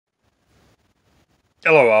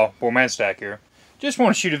Hello all, Bowman here. Just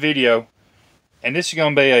want to shoot a video, and this is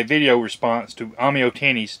going to be a video response to Omyo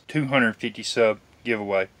Tenney's 250 sub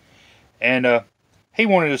giveaway. And he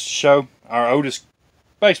wanted us to show our oldest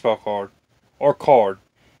baseball card, or card.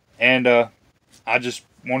 And I just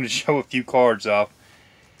wanted to show a few cards off.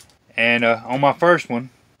 And on my first one,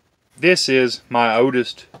 this is my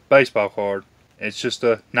oldest baseball card. It's just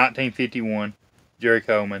a 1951 Jerry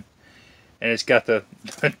Coleman. And it's got the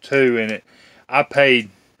 2 in it. I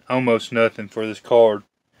paid almost nothing for this card,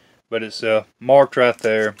 but it's marked right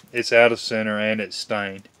there. It's out of center and it's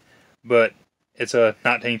stained, but it's a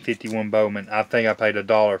 1951 Bowman. I think I paid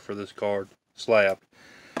 $1 for this card slab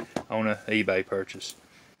on an eBay purchase.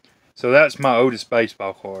 So that's my oldest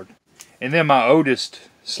baseball card. And then my oldest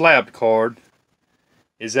slabbed card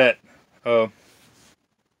is that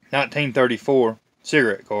 1934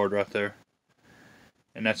 cigarette card right there.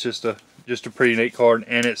 And that's just a pretty neat card,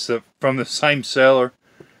 and it's from the same seller,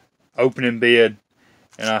 opening bid,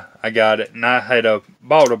 and I got it. And I had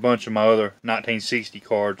bought a bunch of my other 1960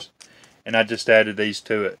 cards, and I just added these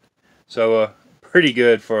to it. So pretty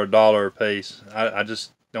good for $1 a piece. I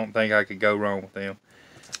just don't think I could go wrong with them.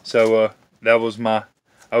 So that was my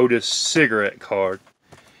oldest cigarette card.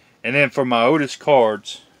 And then for my oldest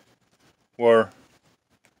cards were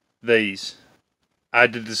these. I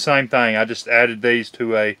did the same thing. I just added these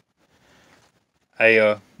to a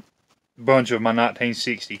bunch of my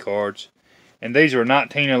 1960 cards. And these are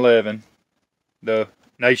 1911, the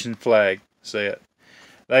Nation Flag set.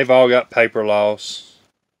 They've all got paper loss,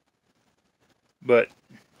 but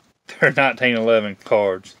they're 1911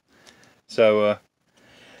 cards. So,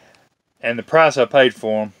 and the price I paid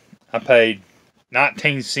for them, I paid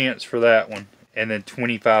 19 cents for that one, and then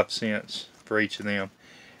 25 cents for each of them.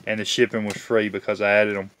 And the shipping was free because I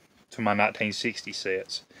added them to my 1960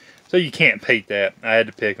 sets. So you can't beat that. I had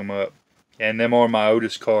to pick them up. And them are my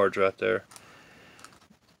oldest cards right there.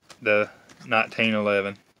 The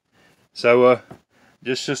 1911. So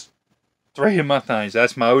just 3 of my things.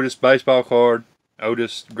 That's my oldest baseball card,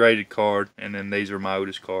 oldest graded card, and then these are my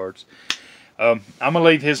oldest cards. I'm going to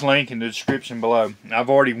leave his link in the description below. I've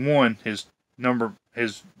already won his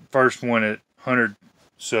first one at 100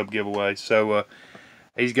 sub giveaway. So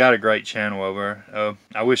he's got a great channel over there.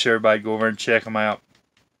 I wish everybody would go over and check him out.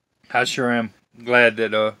 I sure am glad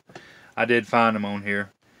that I did find him on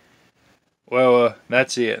here. Well,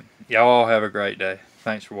 that's it. Y'all all have a great day.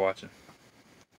 Thanks for watching.